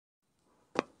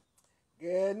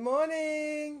Good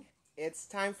morning. It's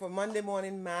time for Monday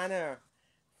Morning Manna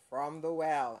from the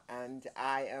well, and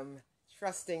I am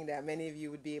trusting that many of you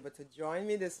would be able to join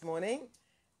me this morning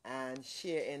and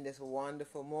share in this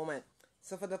wonderful moment.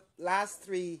 So for the last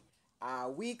three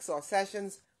weeks or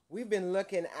sessions, we've been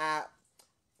looking at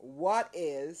what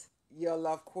is your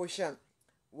love quotient.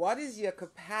 What is your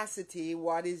capacity?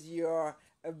 What is your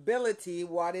ability?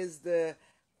 What is the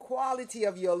quality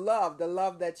of your love? The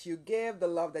love that you give, the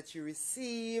love that you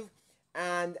receive.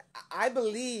 And I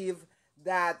believe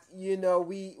that,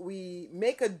 we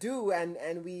make a do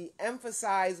and we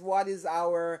emphasize what is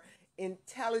our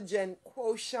intelligent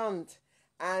quotient.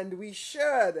 And we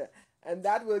should. And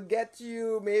that will get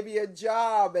you maybe a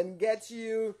job and get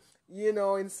you,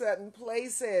 in certain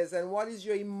places. And what is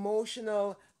your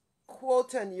emotional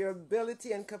quotient, your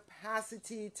ability and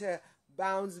capacity to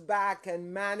bounce back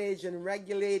and manage and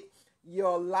regulate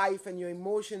your life and your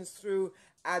emotions through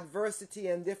adversity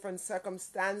and different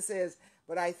circumstances.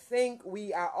 But I think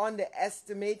we are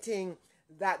underestimating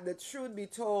that, the truth be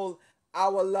told,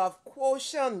 our love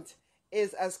quotient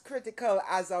is as critical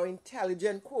as our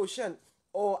intelligent quotient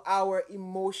or our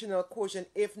emotional quotient,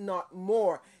 if not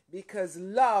more, because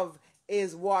love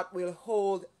is what will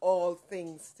hold all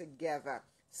things together.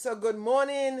 So good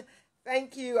morning.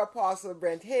 Thank you, Apostle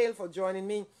Brent Hale, for joining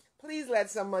me. Please let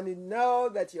somebody know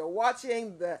that you're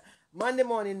watching the Monday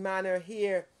Morning Manna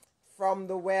here from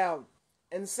the well.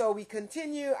 And so we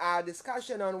continue our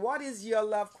discussion on what is your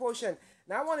love quotient.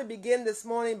 Now I want to begin this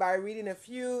morning by reading a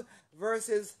few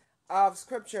verses of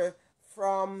scripture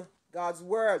from God's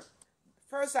word.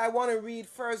 First, I want to read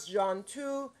 1 John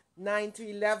 2, 9 to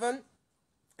 11.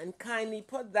 And kindly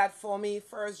put that for me,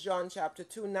 1 John chapter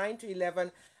 2, 9 to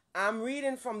 11. I'm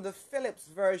reading from the Phillips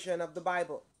version of the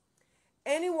Bible.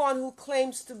 Anyone who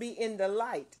claims to be in the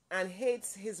light and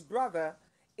hates his brother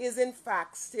is in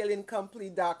fact still in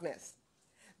complete darkness.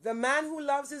 The man who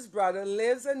loves his brother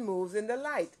lives and moves in the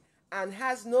light and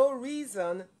has no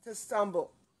reason to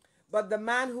stumble. But the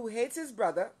man who hates his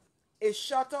brother is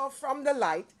shut off from the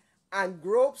light and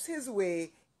gropes his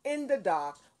way in the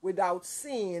dark without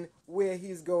seeing where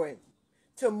he's going.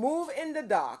 To move in the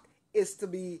dark is to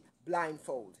be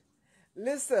blindfold.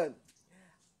 Listen,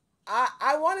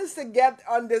 I want us to get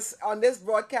on this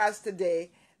broadcast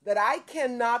today that I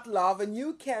cannot love and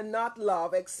you cannot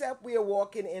love except we are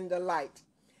walking in the light.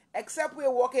 Except we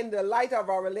are walking in the light of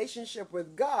our relationship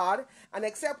with God, and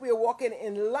except we are walking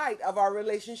in light of our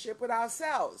relationship with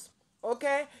ourselves.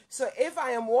 Okay? So if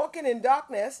I am walking in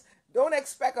darkness, don't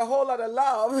expect a whole lot of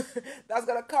love that's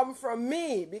going to come from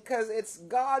me, because it's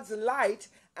God's light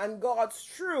and God's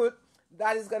truth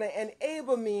that is going to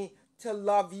enable me to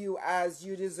love you as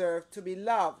you deserve to be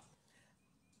loved.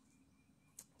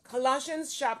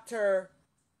 Colossians chapter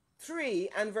 3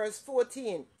 and verse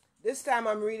 14. This time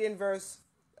I'm reading verse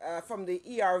from the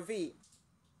ERV.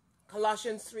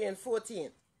 Colossians 3 and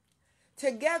 14.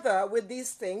 Together with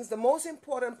these things, the most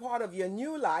important part of your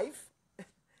new life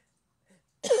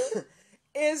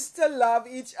is to love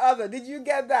each other. Did you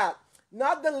get that?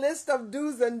 Not the list of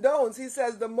do's and don'ts. He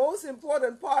says the most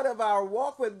important part of our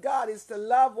walk with God is to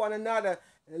love one another.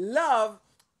 Love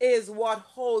is what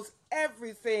holds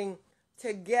everything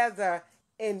together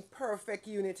in perfect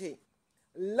unity.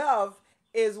 Love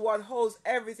is what holds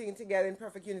everything together in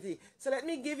perfect unity. So let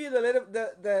me give you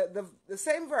the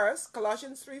same verse,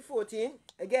 Colossians 3:14.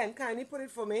 Again, kindly put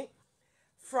it for me,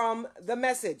 from the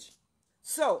Message.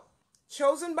 So,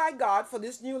 chosen by God for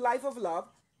this new life of love,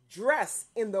 dress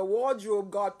in the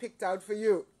wardrobe God picked out for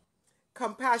you.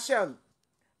 Compassion,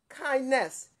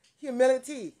 kindness,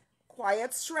 humility,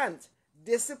 quiet strength,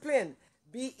 discipline,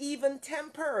 be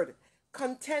even-tempered,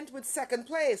 content with second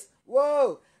place.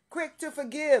 Whoa! Quick to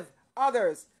forgive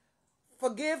others.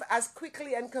 Forgive as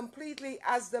quickly and completely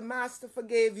as the Master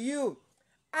forgave you.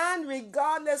 And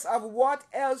regardless of what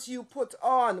else you put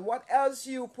on,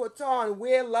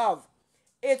 wear love.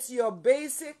 It's your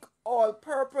basic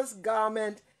all-purpose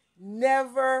garment.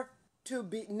 Never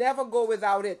go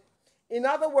without it. In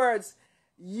other words,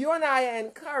 you and I are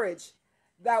encouraged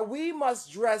that we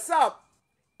must dress up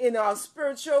in our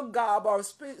spiritual garb, our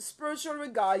spiritual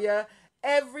regalia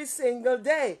every single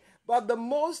day. But the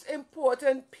most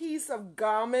important piece of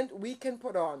garment we can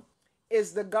put on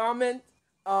is the garment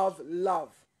of love.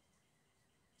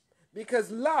 Because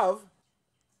love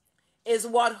is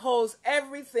what holds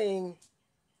everything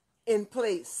in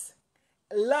place.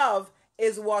 Love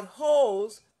is what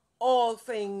holds all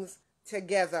things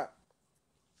together.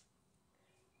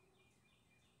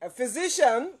 A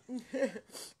physician,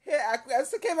 I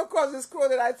came across this quote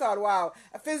that I thought, wow.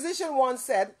 A physician once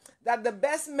said that the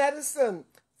best medicine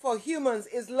for humans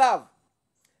is love.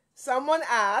 Someone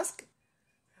asked,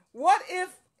 what if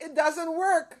it doesn't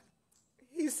work?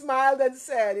 He smiled and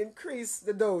said, increase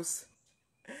the dose.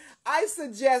 I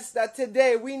suggest that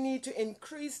today we need to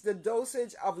increase the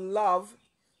dosage of love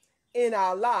in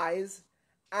our lives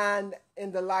and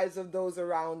in the lives of those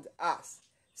around us.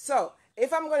 So,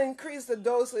 if I'm going to increase the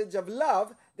dosage of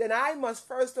love, then I must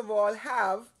first of all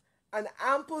have an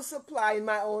ample supply in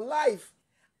my own life.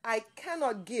 I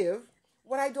cannot give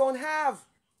what I don't have.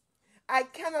 I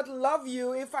cannot love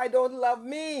you if I don't love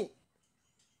me.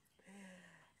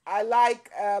 I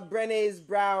like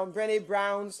Brené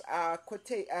Brown's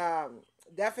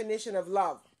definition of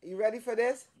love. You ready for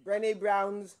this? Brené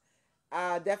Brown's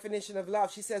definition of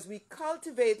love. She says, we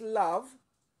cultivate love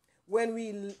when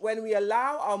we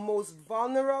allow our most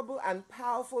vulnerable and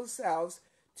powerful selves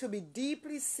to be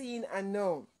deeply seen and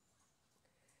known.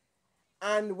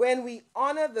 And when we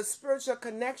honor the spiritual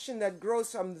connection that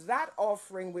grows from that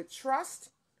offering with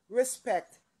trust,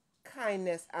 respect,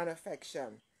 kindness, and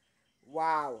affection.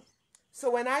 Wow. So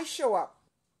when I show up,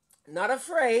 not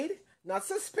afraid, not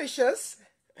suspicious,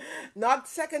 not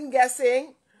second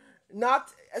guessing,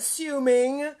 not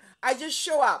assuming, I just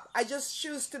show up. I just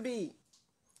choose to be.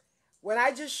 When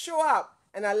I just show up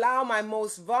and allow my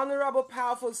most vulnerable,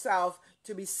 powerful self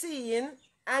to be seen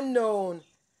and known,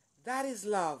 that is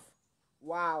love.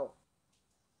 Wow.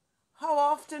 How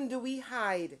often do we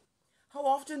hide? How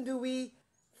often do we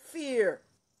fear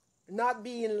not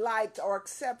being liked or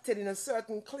accepted in a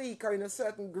certain clique or in a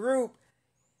certain group?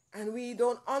 And we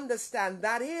don't understand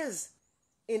that is,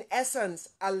 in essence,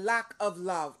 a lack of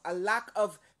love, a lack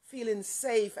of feeling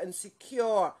safe and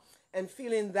secure and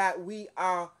feeling that we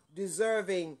are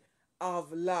deserving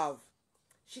of love.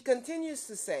 She continues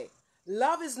to say,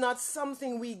 love is not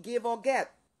something we give or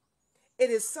get. It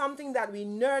is something that we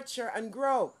nurture and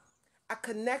grow. A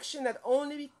connection that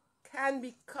only can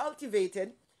be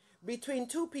cultivated between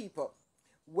two people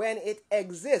when it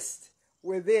exists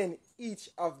within each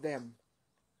of them.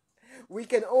 We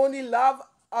can only love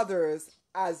others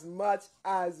as much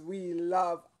as we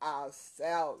love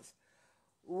ourselves.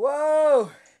 Whoa!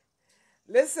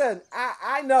 Listen,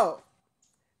 I know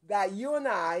that you and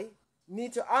I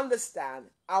need to understand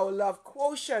our love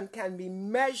quotient can be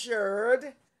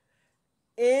measured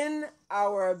in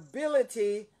our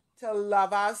ability to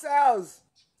love ourselves.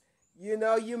 You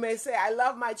know, you may say, I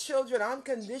love my children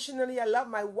unconditionally. I love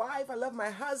my wife. I love my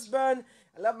husband.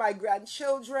 I love my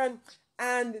grandchildren.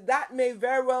 And that may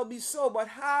very well be so. But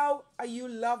how are you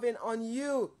loving on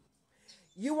you?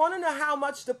 You want to know how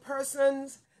much the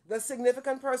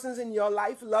significant persons in your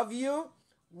life love you?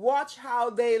 Watch how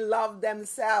they love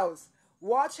themselves.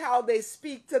 Watch how they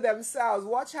speak to themselves.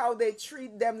 Watch how they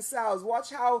treat themselves. Watch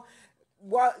how,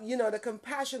 the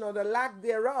compassion or the lack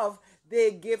thereof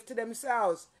they give to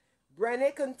themselves.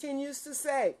 Brené continues to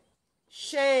say,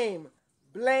 shame,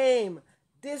 blame,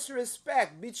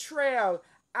 disrespect, betrayal,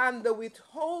 and the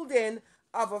withholding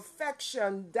of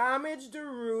affection damage the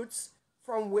roots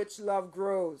from which love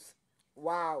grows.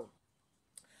 Wow.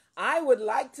 I would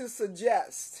like to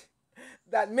suggest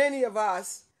that many of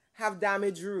us have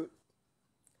damaged roots.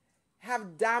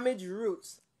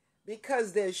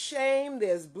 Because there's shame,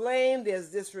 there's blame, there's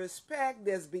disrespect,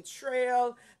 there's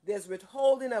betrayal, there's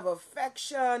withholding of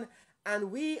affection,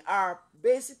 and we are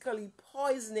basically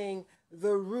poisoning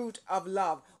the root of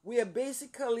love. We are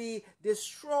basically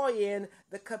destroying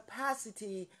the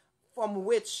capacity from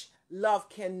which love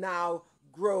can now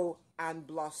grow and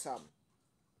blossom.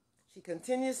 She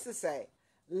continues to say,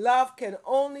 love can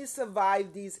only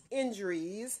survive these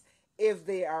injuries if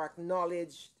they are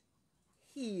acknowledged,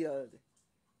 healed,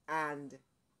 and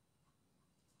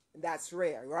that's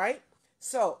rare, right?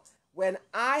 So when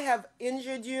I have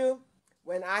injured you,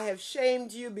 when I have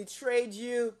shamed you, betrayed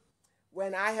you,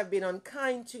 when I have been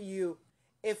unkind to you,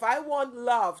 if I want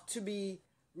love to be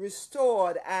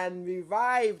restored and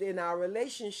revived in our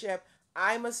relationship,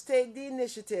 I must take the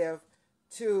initiative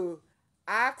to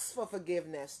ask for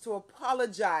forgiveness, to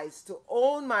apologize, to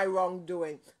own my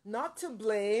wrongdoing, not to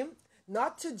blame,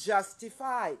 not to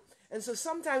justify. And so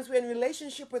sometimes we're in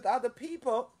relationship with other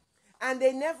people and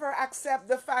they never accept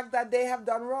the fact that they have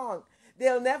done wrong.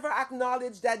 They'll never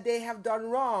acknowledge that they have done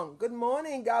wrong. Good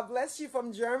morning. God bless you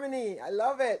from Germany. I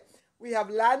love it. We have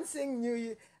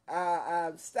Lansing,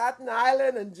 Staten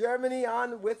Island and Germany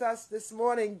on with us this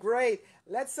morning. Great.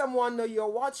 Let someone know you're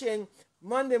watching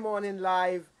Monday Morning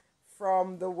Live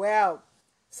from the Well.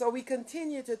 So we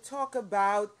continue to talk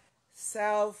about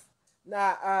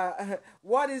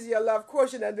what is your love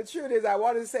quotient? And the truth is, I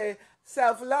want to say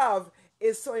self-love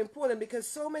is so important because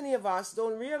so many of us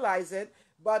don't realize it,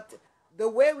 but the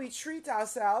way we treat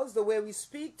ourselves, the way we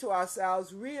speak to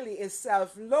ourselves really is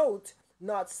self-loathe,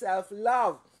 not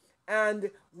self-love.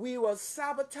 And we will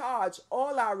sabotage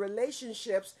all our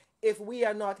relationships if we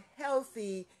are not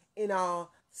healthy in our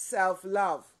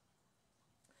self-love.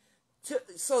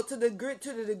 So to the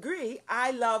degree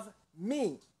I love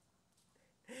me,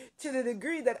 to the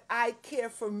degree that I care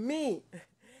for me,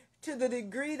 to the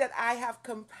degree that I have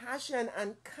compassion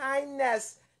and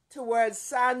kindness towards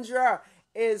Sandra,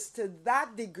 is to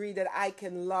that degree that I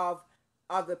can love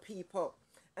other people.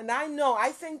 And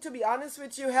I think, to be honest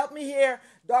with you, help me here,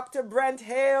 Dr. Brent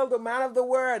Hale, the man of the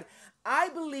word. I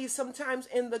believe sometimes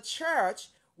in the church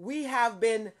we have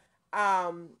been,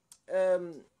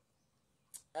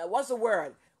 what's the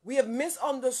word? We have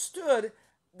misunderstood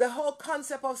the whole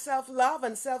concept of self-love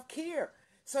and self-care.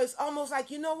 So it's almost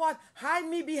like, you know what, hide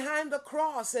me behind the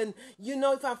cross. And,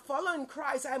 if I'm following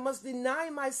Christ, I must deny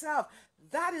myself.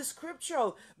 That is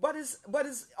scriptural. But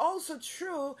it's also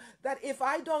true that if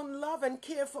I don't love and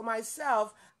care for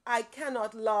myself, I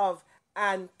cannot love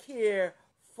and care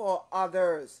for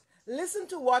others. Listen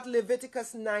to what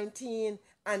Leviticus 19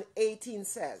 and 18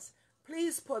 says.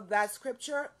 Please put that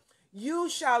scripture. You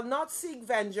shall not seek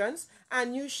vengeance,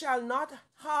 and you shall not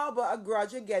harbor a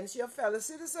grudge against your fellow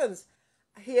citizens.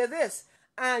 Hear this.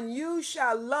 And you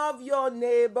shall love your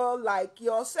neighbor like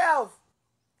yourself.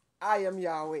 I am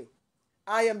Yahweh.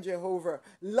 I am Jehovah.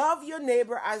 Love your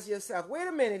neighbor as yourself. Wait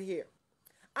a minute here.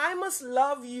 I must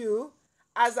love you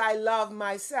as I love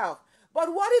myself.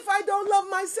 But what if I don't love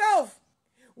myself?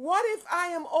 What if I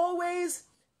am always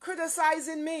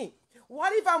criticizing me?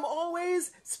 What if I'm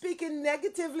always speaking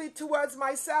negatively towards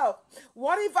myself?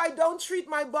 What if I don't treat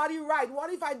my body right?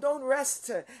 What if I don't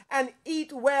rest and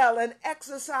eat well and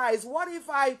exercise? What if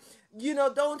I,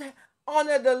 don't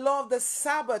honor the law of the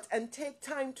Sabbath and take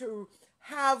time to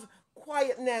have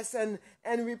quietness and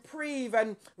reprieve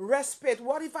and respite?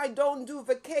 What if I don't do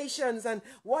vacations? And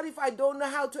what if I don't know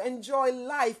how to enjoy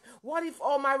life? What if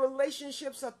all my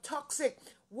relationships are toxic?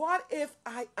 What if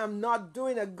I am not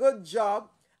doing a good job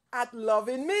at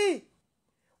loving me?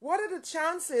 What are the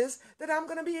chances that I'm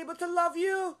going to be able to love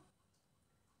you?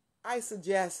 I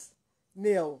suggest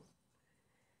nil.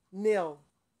 Nil.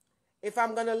 If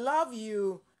I'm going to love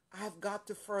you, I've got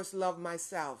to first love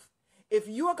myself. If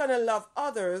you are going to love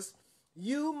others,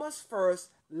 you must first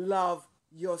love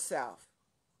yourself.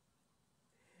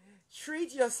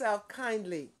 Treat yourself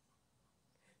kindly.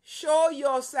 Show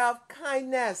yourself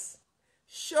kindness.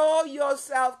 Show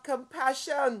yourself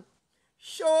compassion.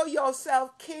 Show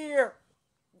yourself care.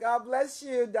 God bless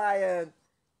you, Diane.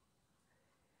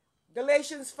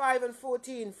 Galatians 5 and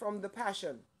 14 from the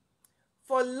Passion.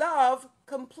 For love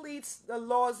completes the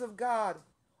laws of God.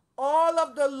 All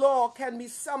of the law can be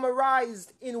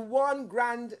summarized in one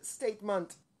grand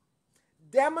statement.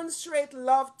 Demonstrate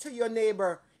love to your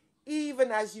neighbor,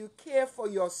 even as you care for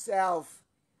yourself.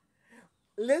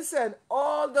 Listen,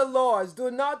 all the laws: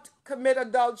 do not commit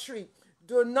adultery.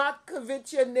 Do not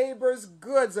covet your neighbor's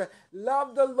goods.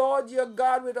 Love the Lord your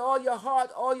God with all your heart,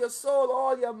 all your soul,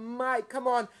 all your might. Come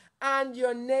on. And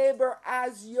your neighbor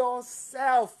as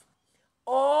yourself.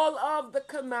 All of the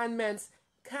commandments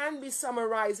can be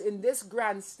summarized in this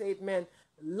grand statement: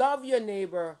 love your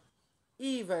neighbor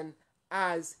even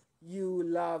as you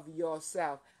love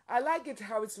yourself. I like it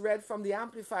how it's read from the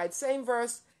Amplified. Same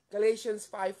verse, Galatians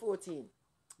 5:14.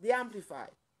 The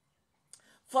Amplified.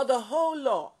 For the whole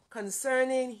law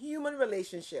concerning human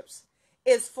relationships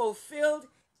is fulfilled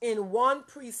in one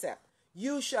precept: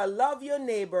 you shall love your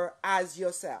neighbor as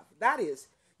yourself. That is,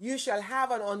 you shall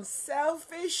have an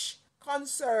unselfish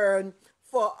concern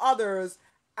for others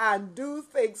and do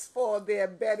things for their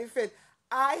benefit.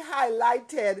 I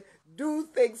highlighted do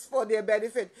things for their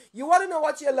benefit. You want to know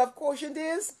what your love quotient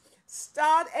is?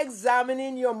 Start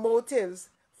examining your motives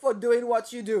for doing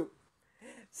what you do.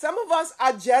 Some of us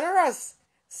are generous.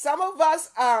 Some of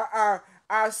us are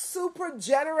super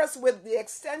generous with the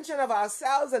extension of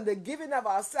ourselves and the giving of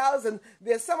ourselves. And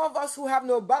there's some of us who have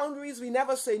no boundaries. We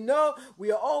never say no.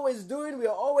 We are always doing, we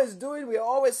are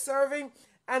always serving.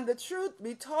 And the truth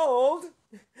be told,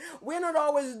 we're not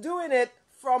always doing it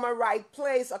from a right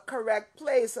place, a correct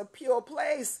place, a pure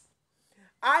place.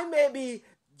 I may be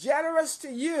generous to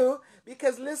you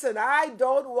because, listen, I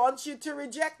don't want you to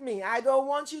reject me. I don't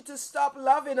want you to stop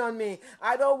loving on me.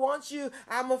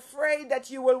 I'm afraid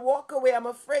that you will walk away. I'm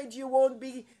afraid you won't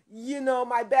be,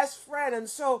 my best friend. And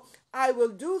so I will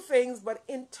do things, but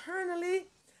internally,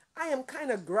 I am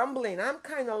kind of grumbling. I'm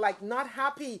kind of like not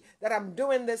happy that I'm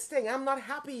doing this thing. I'm not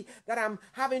happy that I'm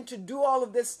having to do all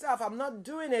of this stuff. I'm not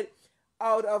doing it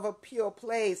out of a pure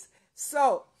place.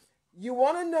 So, you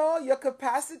want to know your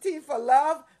capacity for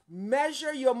love?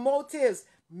 Measure your motives.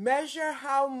 Measure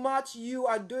how much you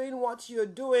are doing what you're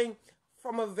doing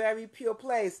from a very pure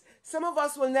place. Some of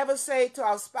us will never say to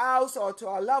our spouse or to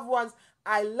our loved ones,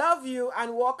 I love you,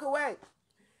 and walk away.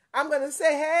 I'm going to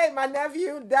say, hey, my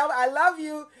nephew, Del, I love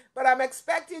you, but I'm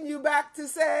expecting you back to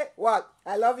say, what?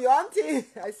 I love you, auntie.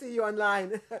 I see you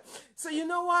online. So you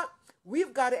know what?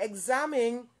 We've got to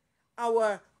examine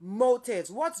our motives.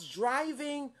 What's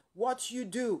driving what you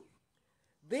do?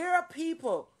 There are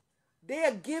people, they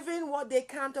are giving what they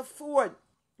can't afford.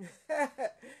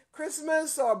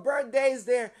 Christmas or birthdays,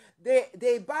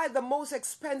 they buy the most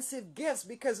expensive gifts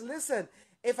because, listen,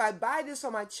 if I buy this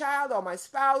for my child or my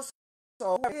spouse,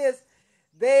 or whoever it is,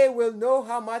 they will know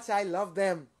how much I love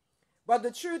them. But the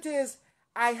truth is,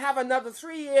 I have another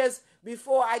 3 years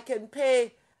before I can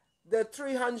pay the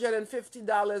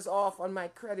 $350 off on my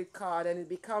credit card, and it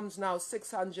becomes now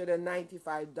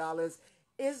 $695.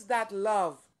 Is that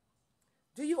love?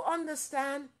 Do you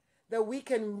understand that we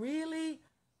can really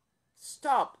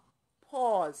stop,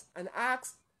 pause, and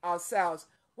ask ourselves,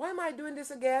 why am I doing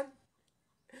this again?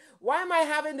 Why am I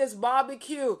having this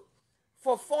barbecue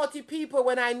for 40 people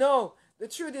when I know the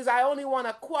truth is I only want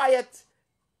a quiet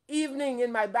evening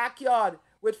in my backyard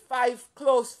with 5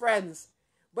 close friends?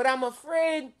 But I'm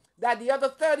afraid that the other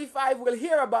 35 will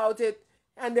hear about it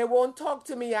and they won't talk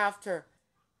to me after.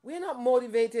 We're not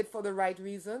motivated for the right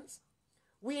reasons.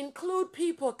 We include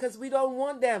people because we don't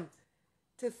want them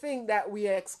to think that we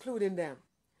are excluding them.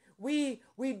 We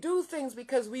do things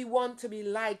because we want to be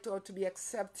liked or to be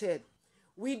accepted.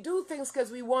 We do things because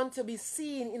we want to be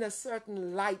seen in a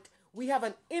certain light. We have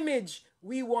an image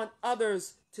we want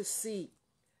others to see.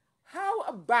 How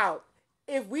about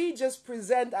if we just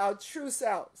present our true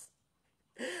selves?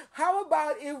 How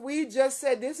about if we just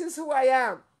said, this is who I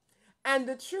am? And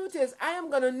the truth is, I am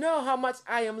going to know how much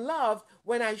I am loved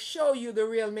when I show you the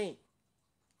real me.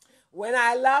 When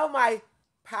I allow my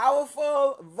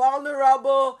powerful,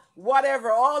 vulnerable,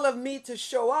 whatever, all of me to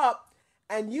show up,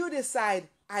 and you decide,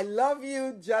 I love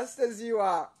you just as you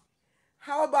are.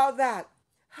 How about that?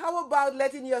 How about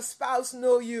letting your spouse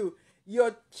know you,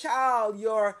 your child,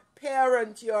 your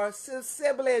parent, your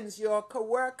siblings, your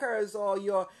coworkers, or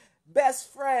your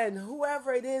best friend,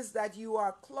 whoever it is that you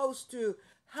are close to?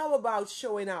 How about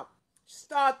showing up?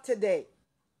 Start today.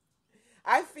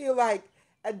 I feel like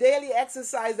a daily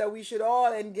exercise that we should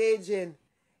all engage in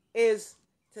is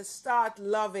to start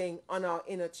loving on our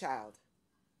inner child.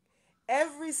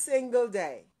 Every single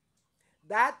day,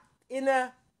 that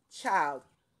inner child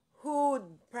who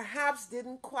perhaps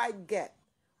didn't quite get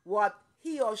what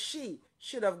he or she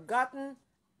should have gotten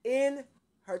in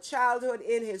her childhood,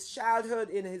 in his childhood,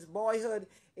 in his boyhood,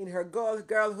 in her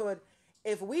girlhood.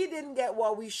 If we didn't get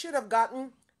what we should have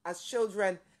gotten as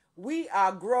children, we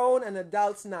are grown and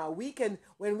adults now. We can,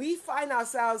 when we find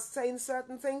ourselves saying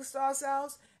certain things to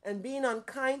ourselves and being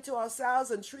unkind to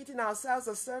ourselves and treating ourselves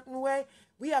a certain way,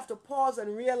 we have to pause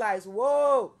and realize,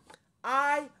 whoa,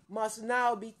 I must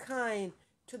now be kind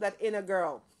to that inner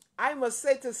girl. I must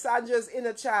say to Sandra's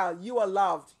inner child, you are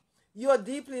loved. You are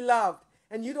deeply loved.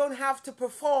 And you don't have to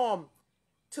perform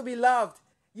to be loved.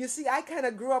 You see, I kind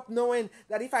of grew up knowing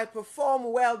that if I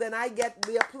perform well, then I get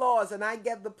the applause and I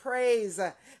get the praise.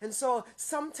 And so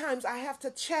sometimes I have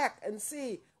to check and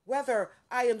see whether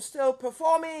I am still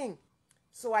performing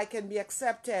so I can be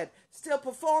accepted. Still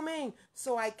performing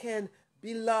so I can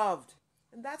be loved.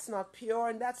 And that's not pure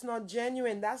and that's not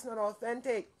genuine. That's not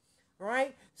authentic,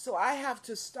 right? So I have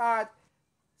to start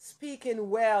speaking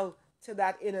well to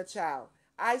that inner child.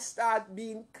 I start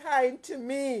being kind to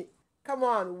me. Come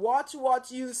on, watch what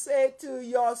you say to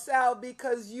yourself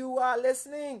because you are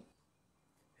listening.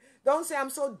 Don't say,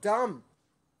 I'm so dumb.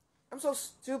 I'm so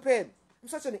stupid. I'm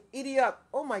such an idiot.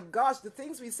 Oh my gosh, the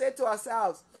things we say to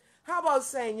ourselves. How about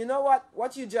saying, you know what?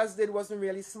 What you just did wasn't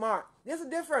really smart. There's a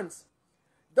difference.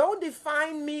 Don't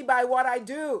define me by what I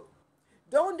do.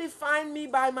 Don't define me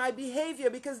by my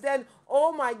behavior because then,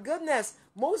 oh my goodness,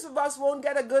 most of us won't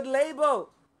get a good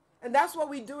label. And that's what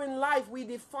we do in life. We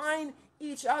define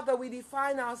each other. We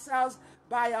define ourselves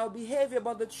by our behavior.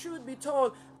 But the truth be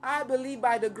told, I believe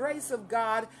by the grace of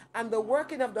God and the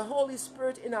working of the Holy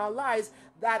Spirit in our lives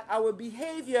that our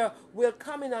behavior will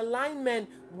come in alignment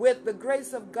with the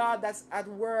grace of God that's at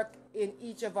work in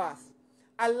each of us.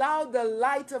 Allow the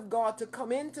light of God to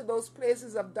come into those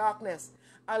places of darkness.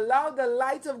 Allow the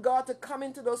light of God to come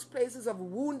into those places of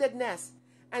woundedness.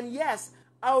 And yes,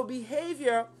 our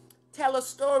behavior tell a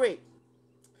story.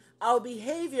 Our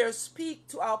behavior speak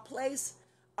to our place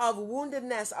of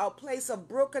woundedness, our place of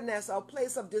brokenness, our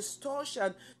place of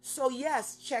distortion. So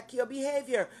yes, check your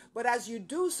behavior. But as you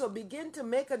do so, begin to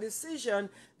make a decision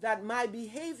that my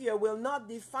behavior will not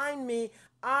define me.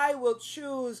 I will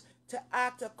choose to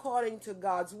act according to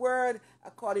God's word,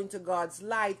 according to God's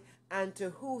light, and to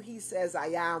who he says I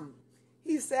am.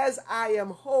 He says I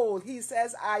am whole. He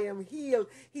says I am healed.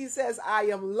 He says I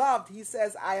am loved. He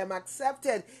says I am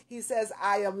accepted. He says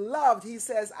I am loved. He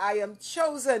says I am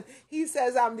chosen. He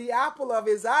says I'm the apple of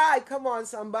his eye. Come on,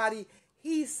 somebody.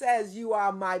 He says you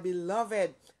are my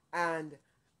beloved and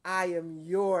I am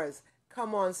yours.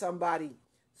 Come on, somebody.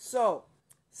 So,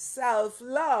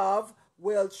 self-love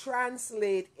will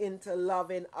translate into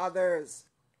loving others.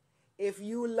 If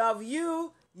you love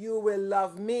you, you will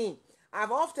love me.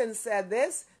 I've often said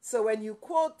this, so when you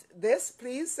quote this,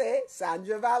 please say,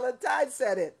 Sandra Valentine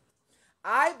said it.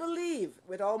 I believe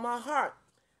with all my heart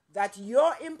that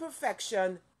your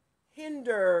imperfection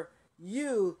hinder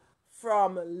you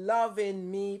from loving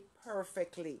me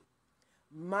perfectly.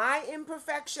 My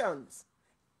imperfections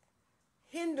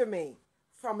hinder me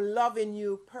from loving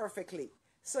you perfectly.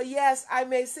 So yes, I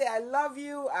may say I love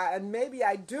you, and maybe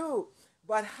I do,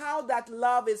 but how that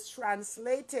love is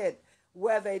translated,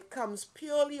 whether it comes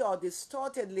purely or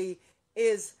distortedly,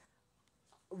 is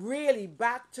really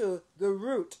back to the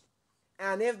root.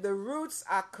 And if the roots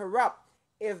are corrupt,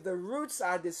 if the roots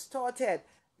are distorted,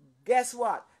 guess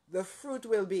what? The fruit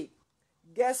will be.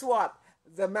 Guess what?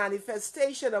 The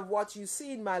manifestation of what you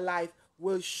see in my life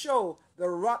will show the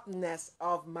rottenness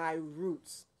of my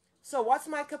roots. So what's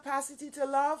my capacity to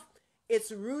love?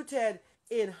 It's rooted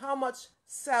in how much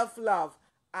self-love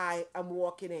I am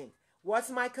walking in.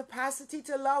 What's my capacity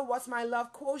to love? What's my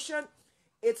love quotient?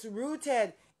 It's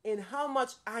rooted in how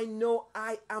much I know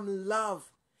I am loved.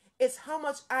 It's how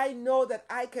much I know that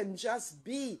I can just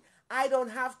be. I don't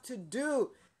have to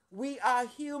do. We are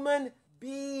human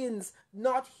beings,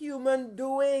 not human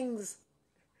doings.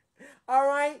 All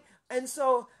right? And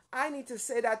so I need to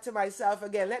say that to myself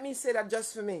again. Let me say that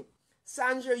just for me.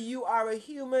 Sandra, you are a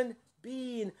human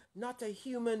being, not a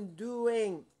human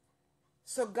doing.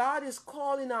 So God is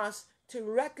calling us to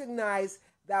recognize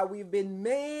that we've been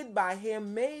made by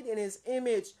him, made in his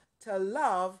image, to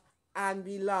love and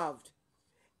be loved.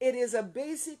 It is a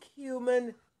basic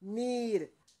human need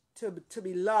to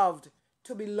be loved,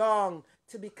 to belong,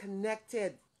 to be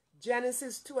connected.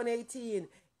 Genesis 2:18,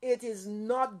 it is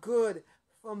not good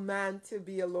for man to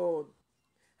be alone.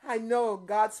 I know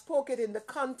God spoke it in the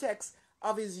context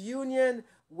of his union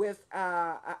with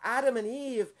Adam and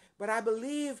Eve, but I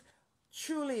believe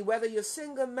truly, whether you're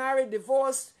single, married,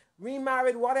 divorced,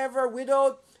 remarried, whatever,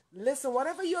 widowed, listen,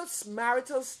 whatever your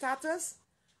marital status,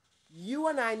 you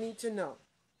and I need to know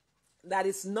that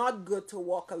it's not good to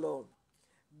walk alone.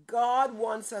 God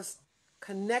wants us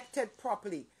connected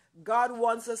properly. God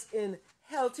wants us in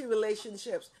healthy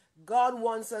relationships. God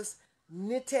wants us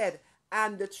knitted.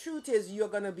 And the truth is, you're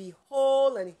going to be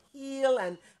whole and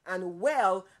healed and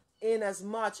well in as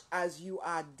much as you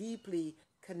are deeply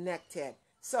connected.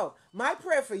 So my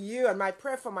prayer for you and my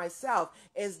prayer for myself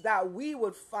is that we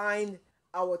would find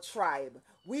our tribe.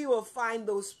 We will find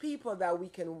those people that we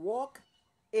can walk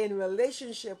in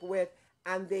relationship with,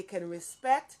 and they can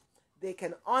respect, they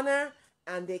can honor,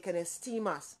 and they can esteem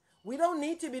us. We don't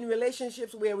need to be in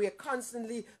relationships where we are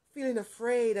constantly feeling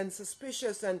afraid and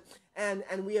suspicious, and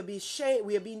we are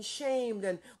being shamed,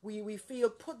 and we feel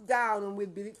put down, and we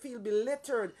feel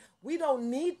belittled. We don't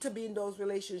need to be in those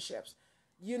relationships.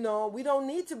 You know, we don't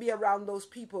need to be around those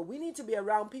people. We need to be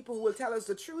around people who will tell us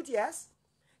the truth, yes?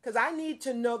 Because I need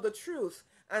to know the truth.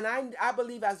 And I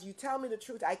believe as you tell me the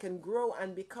truth, I can grow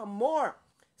and become more.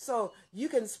 So you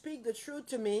can speak the truth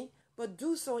to me, but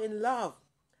do so in love.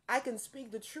 I can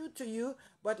speak the truth to you,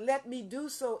 but let me do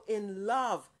so in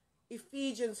love.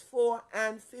 Ephesians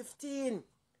 4:15.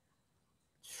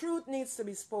 Truth needs to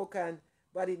be spoken,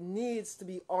 but it needs to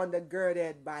be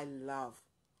undergirded by love.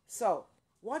 So,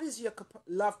 what is your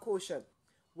love quotient?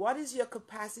 What is your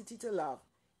capacity to love?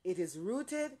 It is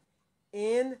rooted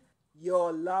in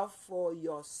your love for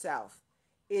yourself.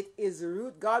 It is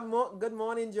good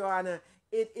morning, Joanna.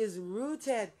 It is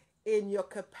rooted in your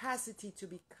capacity to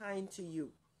be kind to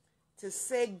you, to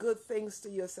say good things to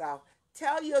yourself.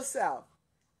 Tell yourself,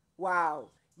 wow,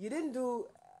 you didn't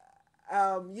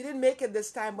make it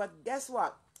this time, but guess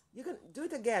what? You can do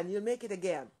it again. You'll make it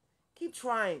again. Keep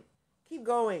trying. Keep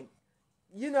going.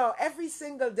 You know, every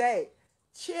single day,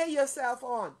 cheer yourself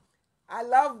on. I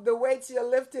love the weights you're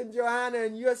lifting, Johanna,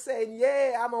 and you're saying,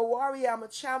 yeah, I'm a warrior, I'm a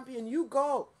champion. You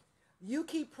go. You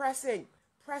keep pressing.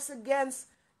 Press against,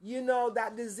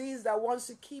 that disease that wants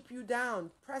to keep you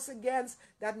down. Press against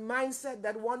that mindset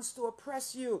that wants to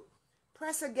oppress you.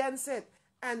 Press against it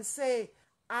and say,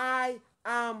 I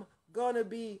am going to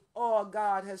be all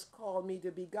God has called me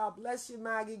to be. God bless you,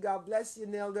 Maggie. God bless you,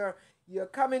 Nilder. You're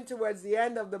coming towards the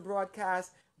end of the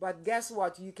broadcast, but guess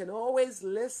what? You can always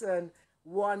listen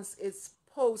once it's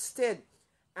posted.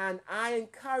 And I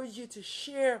encourage you to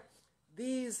share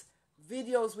these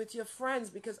videos with your friends,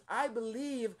 because I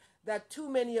believe that too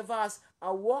many of us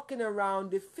are walking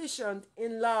around deficient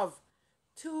in love.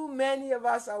 Too many of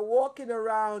us are walking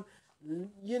around,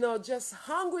 just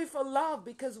hungry for love,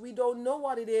 because we don't know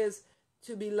what it is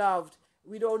to be loved.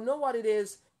 We don't know what it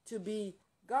is to be.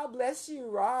 God bless you,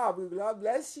 Rob. God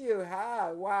bless you.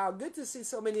 Hi. Wow. Good to see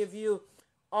so many of you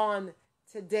on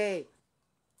today.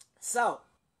 So,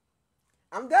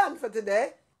 I'm done for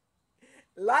today.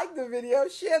 Like the video,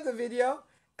 share the video,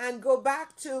 and go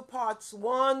back to parts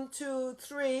 1, 2,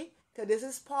 3, because this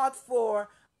is part 4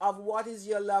 of What is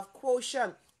Your Love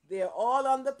Quotient. They're all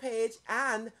on the page,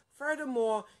 and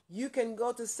furthermore, you can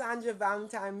go to Sandra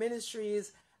Valentine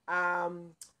Ministries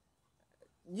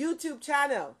YouTube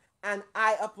channel, and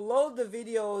I upload the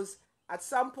videos at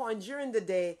some point during the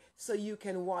day so you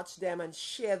can watch them and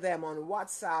share them on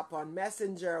WhatsApp, on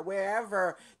Messenger,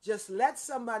 wherever. Just let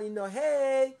somebody know,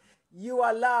 hey, you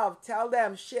are loved. Tell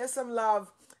them, share some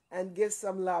love and give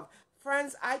some love.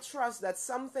 Friends, I trust that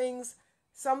something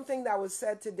that was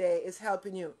said today is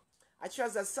helping you. I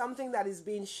trust that something that is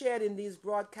being shared in these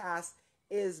broadcasts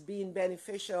is being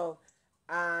beneficial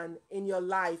and in your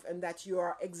life, and that you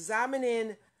are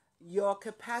examining your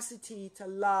capacity to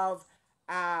love,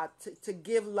 to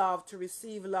give love, to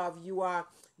receive love. You are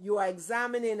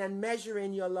examining and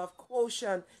measuring your love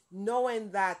quotient,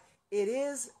 knowing that it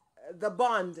is the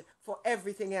bond for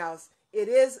everything else. It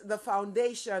is the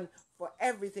foundation for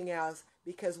everything else,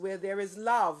 because where there is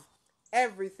love,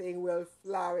 everything will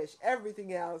flourish.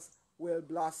 Everything else will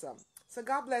blossom. So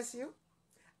God bless you.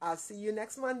 I'll see you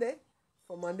next Monday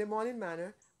for Monday Morning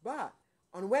Manna. But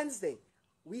on Wednesday,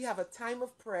 we have a time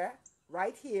of prayer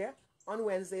right here on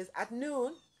Wednesdays at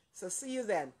noon. So see you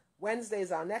then. Wednesday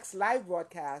is our next live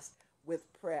broadcast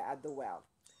with Prayer at the Well.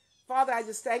 Father, I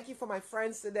just thank you for my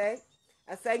friends today.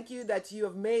 I thank you that you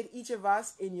have made each of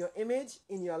us in your image,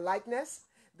 in your likeness,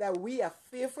 that we are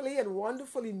fearfully and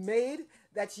wonderfully made,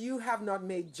 that you have not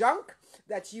made junk,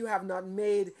 that you have not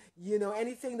made,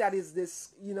 anything that is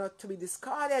to be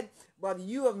discarded, but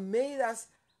you have made us,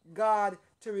 God,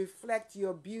 to reflect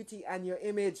your beauty and your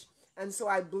image. And so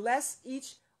I bless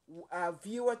each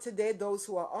viewer today, those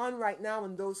who are on right now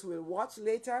and those who will watch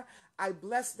later. I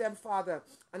bless them, Father,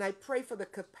 and I pray for the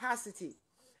capacity.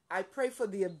 I pray for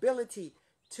the ability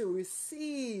to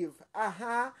receive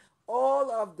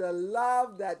all of the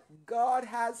love that God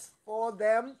has for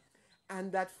them,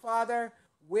 and that, Father,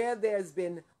 where there's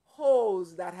been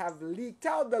holes that have leaked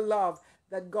out the love,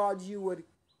 that God, you would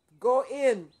go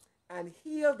in and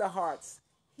heal the hearts,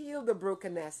 heal the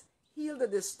brokenness, heal the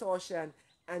distortion,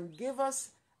 and give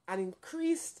us an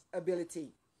increased ability,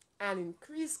 an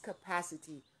increased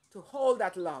capacity to hold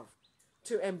that love,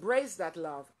 to embrace that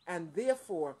love, and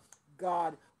therefore,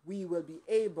 God, we will be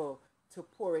able to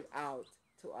pour it out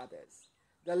to others.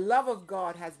 The love of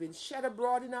God has been shed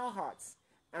abroad in our hearts,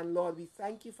 and Lord, we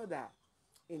thank you for that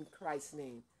in Christ's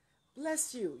name.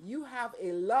 Bless you. You have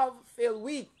a love-filled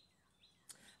week.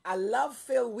 A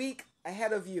love-filled week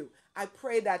ahead of you. I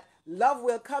pray that love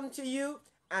will come to you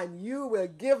and you will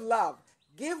give love.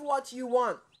 Give what you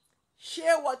want.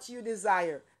 Share what you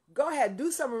desire. Go ahead,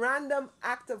 do some random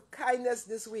act of kindness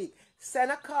this week.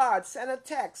 Send a card, send a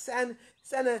text,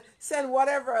 send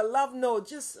whatever, a love note.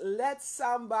 Just let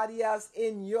somebody else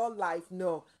in your life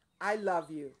know, I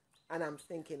love you and I'm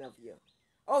thinking of you.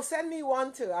 Oh, send me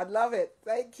one too. I'd love it.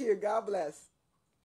 Thank you. God bless.